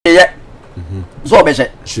So be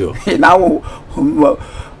sure. Now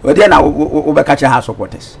we dey now we be catch her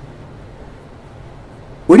supporters.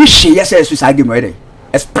 When she yes is a game ready,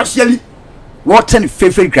 especially what in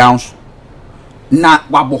favorite grounds na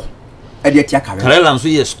wabo e dey tia Karela. Karela so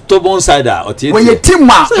yes stubborn sider or when your team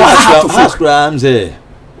ma has grams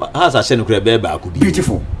has a shen crebe ba could be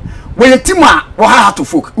beautiful. When your team ma have to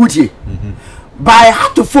folk utie by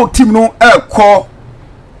have to folk team no call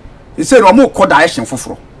he say no more call direction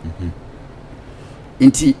foforo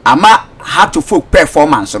inti ama have to folk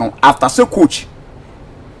performance no after say coach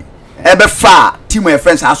ebe fa team e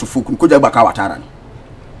friends has to folk ko jagba watara no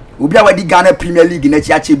obi a wadi Ghana Premier League na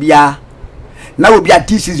chi ache bia na obi a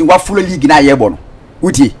this season wa full league na yebo no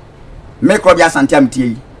utie make obi asante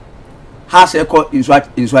amtie has e ko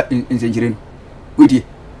insenjire no utie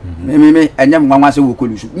me enyam nwanwa se wo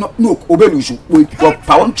kolusu no obelusu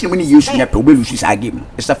pa won twem ni yesu nya pe obelusu sa game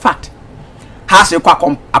it's a fact has e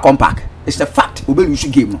ko compact it's a fact obelusu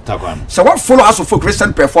game no so what follow us for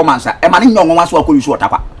recent performance e ma ni nwanwa so akolusu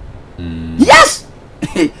otakwa yes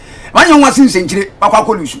man nwanwa sin senjire akwa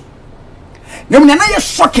kolusu nyam na ye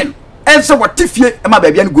shocking and so what tifie e ma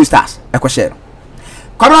ba bia ni go stars e ko share no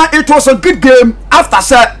it was a good game after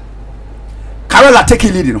sir Karela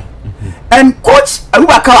take lead no and coach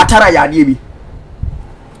Abubakar Watara ya die bi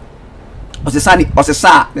osesani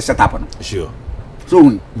the setup no sure so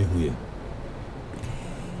me hu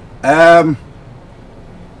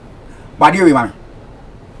body we man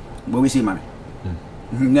we see man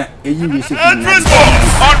na eyi we see on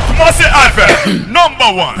Kumasi Advert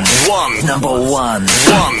number one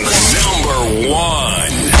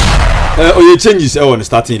oye changes on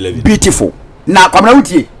starting 11 beautiful na kwamna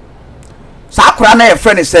wutie sakura na ye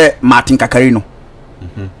friend say Martin Kakari no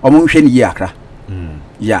omo hwe ni yi akra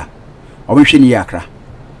yeah omo hwe ni yi akra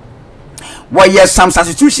why yes some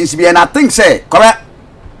substitutions be and I think say correct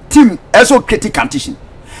team also critic competition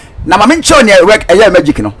na ma mencho ne work eye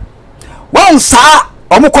magic no won sa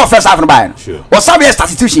omo call first half no buy no o sabe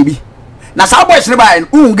substitution bi na sa boys ne buy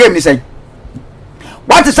no game ni say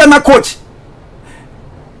what is my coach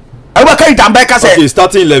Abubakar Dambeka say okay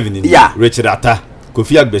starting 11 in yeah. Richard Atta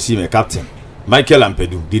Kofi Agbesime captain Michael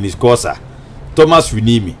Ampedu Dennis Kosa Thomas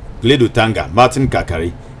Winimi Gledo Tanga Martin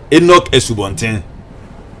Kakari Enoch Esubontin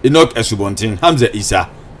Hamza Isa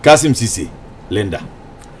Kasim Cisse Lenda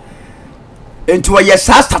into a yes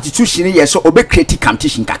substitution yes so obe create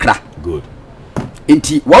competition kakra good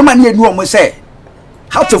into one man here no say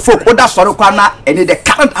how to folk other sorry kwana and the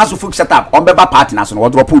current house of folk setup on beba partners no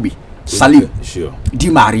drop bi Salim sure Di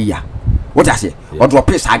Maria what I say or drop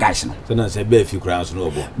this guys no so na say be few crowns no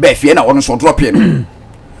obo be few na one so drop here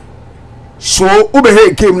so obe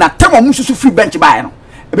hey game na time on mususu free bench by no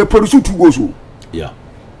e be produce 2 goals yeah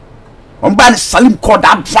on ban Salim called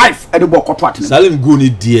that drive at the ball court Salim go ni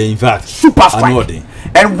there in fact super strike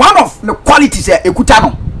and one of the qualities ekuta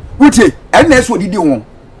no wutie ns wo didi won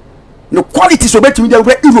the qualities obetimi dey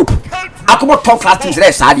Europe akobo top class teams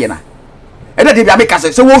there saade na e dey be make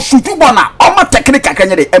say wo shoot ball na omo technical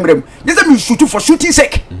kanya dey emrem dey say me shoot for shooting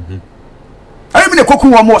sake I mean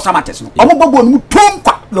koku wo mo samates no omo bobo no tom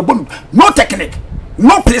kwa the ball no technique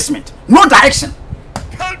no placement no direction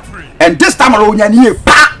and this time around nya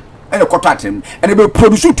pa and the contract him and they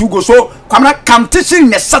produce 2 goals so kwamna competition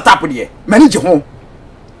ne setup there manage home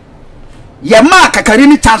ye ma Kakari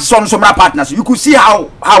ni chance on some partners you could see how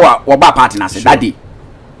our partners that day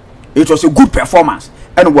it was a good performance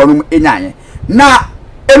and one enyan na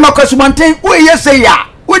Localsportstv we yes say ya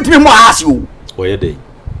we me more ask you oye dey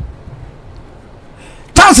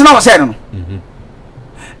chance na was say no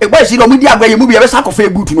e boy see no media agba ye mu bi e be sakofa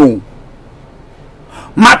good no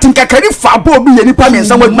Martin Kakari fa bo bi ye nipa men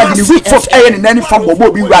sanwa ma ni weak force eye ne nani fa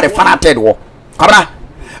bo bi ware fanated wo kabra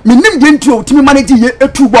minim de ntu otimi manage ye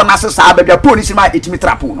etu bo na sesa abia police ma etimi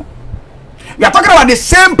trap no we are talking about the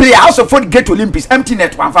same player house of foot get Olympics empty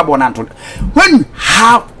net one for bon anto when you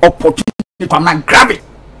have opportunity to come and grab it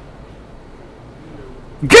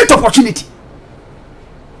great opportunity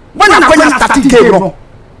when you starting game no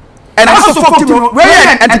and house of foot no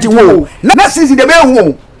where entity wo na season the be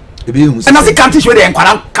wo and I see competition where they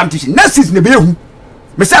enquire competition next season the be hu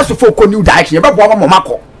me say so for new direction you be bo mo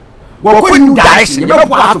mako wo new direction you be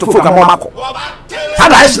bo how to focus mo mako how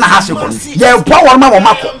direction has you yeah bo wo mo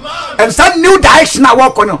mako and some new direction na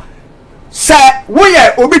work on say we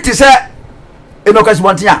obi ti say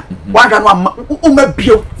Localsportstv one can one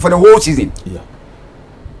bio for the whole season yeah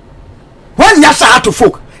when you start to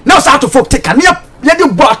focus now start to focus take can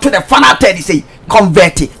you ball to the final third say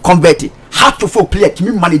convert it how to focus player to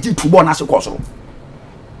me managing to ball as a course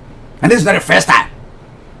and this is not the first time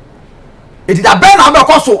it is a ben about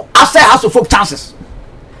also I say has to focus chances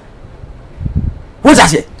What I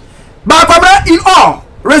say? But in all,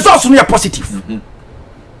 results are positive.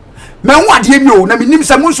 Man, what do you know? I mean,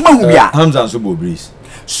 Hamza and Subo Breeze.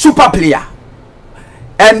 Super player.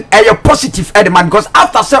 And a positive element because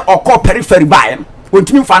after say or call periphery buying, when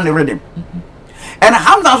you find the rhythm. And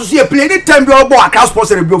Hamza see a play any time you go across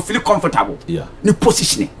sports and you feel comfortable. Yeah. The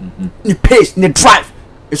positioning, the pace, the drive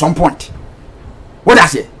is on point. What I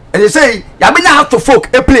say? And they say you have to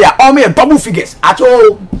folk a player or me a double figures at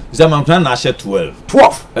all. Zaman plan na share 12.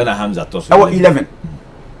 12. And Hamza toss. 11.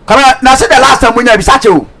 Come on, now say the last time we have such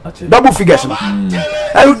double figures. Now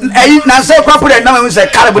say put a number say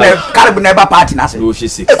Caribou never party na say. No she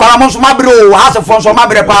 6. E kwa mo so mabro has a phone so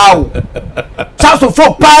mabre pa o. Chance to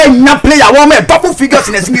folk pay na player one me double figures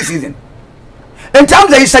in a single season. In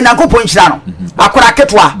terms of his Yankopon Chira no. Akora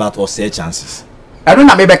ketwa But or say chances. I don't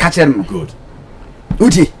na me be catch no. Good.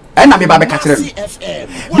 Uti and na me ba be catch no.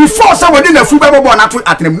 Before somebody na football ball na to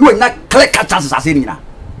atrem no na clear chances as ni na.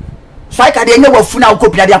 Striker dey nyewa funa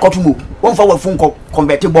ukopia dey akotumo won fa wafun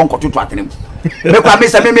convert bon koto to atenem me kwa me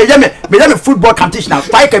say me football competition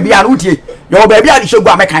striker bia no tie yo ba bia dey shegu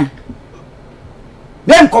amekan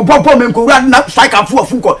dem ko popo me ko run na striker fu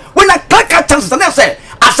wafun ko when na clear chances na say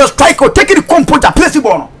as a striker taking the composure place the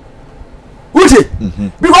ball no uti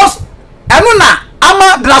because enu na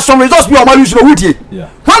ama there are some results we o use no uti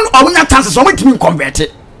when omunya chances o mutimi convert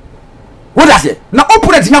it. What does it? Now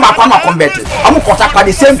opponent never converted. I'm contact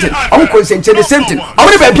the same thing. I'm concentrate the same thing. I'm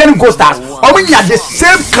never being go stars. I'm in the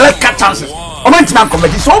same clear cut chances. I'm not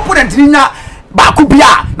converted. So opponent nina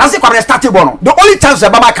bakubia. Now say kwa start bono. The only chance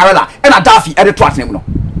Baba Karela and a Daffy at the twat name no.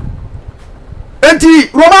 Enti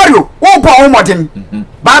Romario, oh boy, Martin.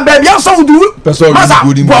 But baby, also do. Masa,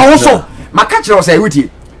 also. My catcher was say with you.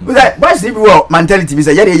 What's the world mentality? We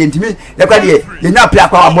say yeah, you me. You not play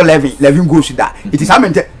about 11 goals that. It is how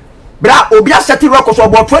many. Bra obi aseti record so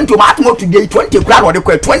about 20 ma atmo today 20 crowd or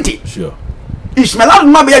the 20 sure Ismail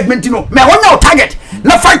ma be admit no me wonya target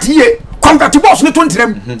na fight here convertible so 20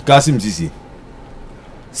 nem Kasim Cisse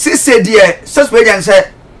there suspension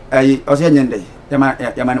say o say nyende yama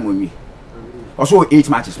na mo wi also 8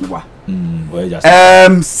 matches me wa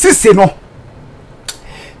Cisse no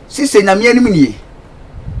Cisse na me anim ni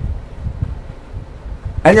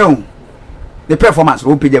anyo the performance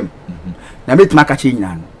o pidem na me tuma ka che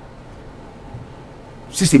nyina no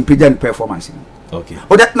system paid performance. Okay.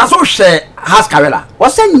 But that na so share has Karela.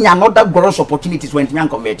 Was saying another gross opportunities when you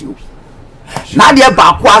convert you. Now there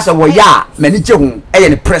back was a ya manager home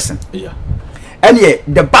a present. Yeah. And yeah,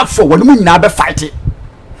 the back four when we now be fighting.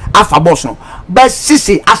 Alpha boss no. But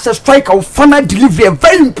Cisse as a striker of final delivery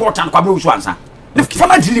very important. The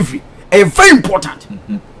final delivery a very important.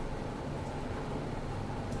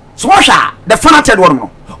 So the final third one no.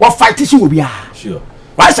 What fighting will be sure.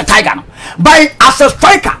 Why is a tiger no? By as a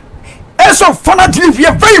striker, also final delivery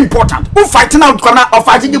very important. Who fighting out corner or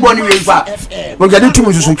fighting the ball in the we get too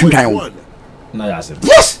much so kind.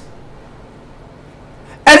 Yes.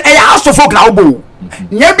 And a house of folk now bo.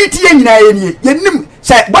 Nyabiti yen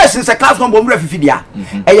say boys in class number 150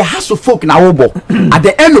 a house of folk now bo. At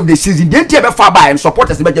the end of the season, they didn't ever far by and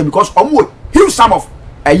supporters because huge some of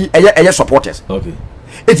a supporters. Okay.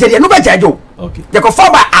 It's a no better. Okay. You go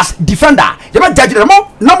forward as defender. You might judge the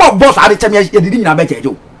number of balls at the time you didn't have better.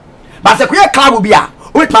 But the career club will be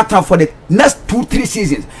wait matter for the next 2-3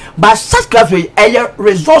 seasons. But such clubs will a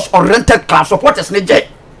resource-oriented club supporters need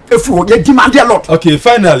if you demand a lot. Okay,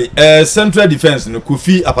 finally, central defense no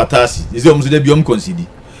Kofi Apatasi. Is almost the beyond concede.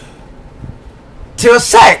 Till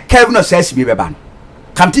say Kevin says be ban.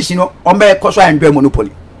 Competition no ombe koso enjoy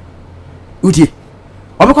monopoly. Uti.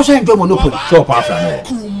 Ombe koso enjoy monopoly. So power fan.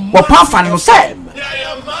 What power fan no say.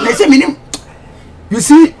 They say meaning you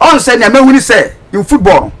see all say na me when say in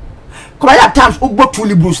football. Come at times ubo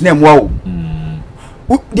truly Bruce name wow.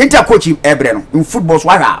 The inter coach Ebre no in football so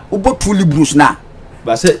ubo truly Bruce na.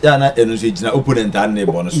 But say ya na enu say gina opponent and ne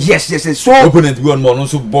bonus. Yes. So opponent we on no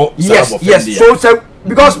so bo. Yes. So say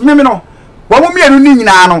because me no wo me anu ni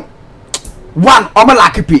nyina no one omo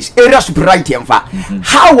lack pace area superiority emfa.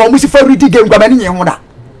 How wo musi for read game gba mani nyen ho da.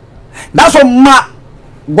 That's what ma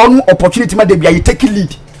one opportunity ma dey be you take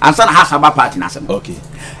lead and son has about party na sem. Okay.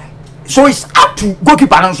 So it's up to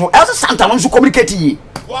goalkeeper and so else Santa wants to communicate ye.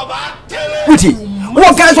 With it.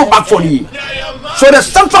 What guys are back for ye? So the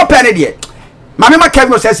central penalty there. Mama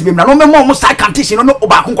Kevin says to me, no more side competition, no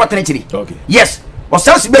back on quaternity. Okay. Yes. Or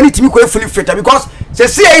sells many to me fully fit because say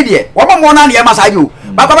see idea. One more than the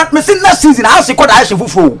MSIU. But me see next season how she called Aisha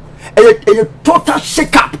Fufu. A total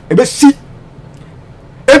shake up. A see.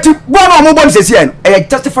 It one or more bones is here. A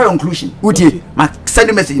justify conclusion. With it. My send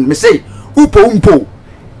a message me say Upo.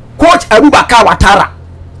 Coach Abubakar Watara,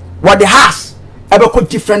 what the has ebe ko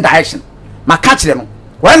different direction ma catch them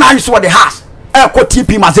when I saw the house ko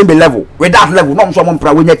TP Mazembe level with that level no so mo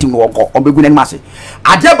mpra we nya team no ko obegu nan mase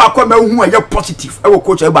ade ba ko ma hu ye positive e wo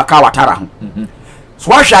coach e ba ka watara ho so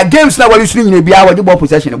what shall games na wali sunu nyina bia wadi ball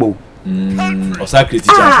possession bo o sacrifice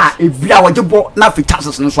chances e bia wadi ball na fit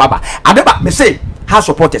chances no so aba ade ba me say ha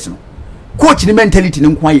supporters no coach ni mentality ni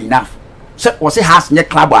nko ayi enough so we say has nye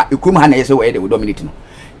club a ekum ha na ye say we dey dominate no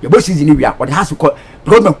ye bo season ni bia what has to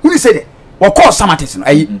because me who say we call Samates no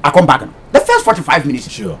ayi akombaga no the first 45 minutes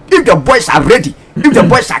sure if the boys are ready if the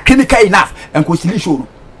boys are clinical enough and go still show no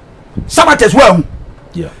Samates well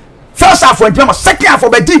yeah first half when the second half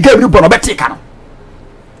of the game no bono better can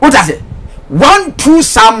what does it 1-2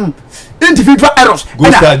 some individual errors go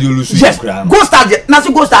start you lose yes go start na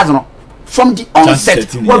so go start no from the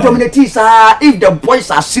onset what dominating if the boys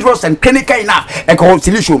are serious and clinical enough and go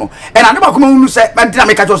still show no and I never come on say and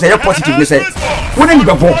make us say positive they say when you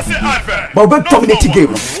go but we dominate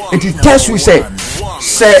game it is test we say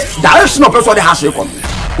direction of person the has you come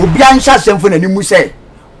obi answer semfo na nimu say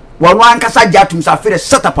one kasa jatum sa fere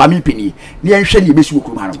set up ami peni ni enhwe ni besu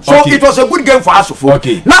okuru so it was a good game for us for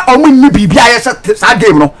na omo ni bibia ye sa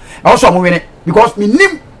game no also omo win because me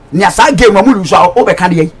nim ni asa game no mo lose o be kan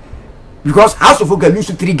dey because House of Folk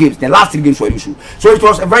lose 3 games the last 3 games were lose so it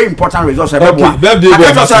was a very important result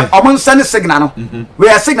omo send signal no we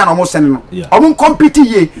are signal omo send no omo compete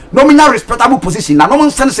here nominal respectable position na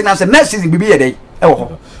omo send signal say next season bibi ye dey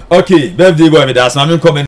okay birthday boy me that's na me comment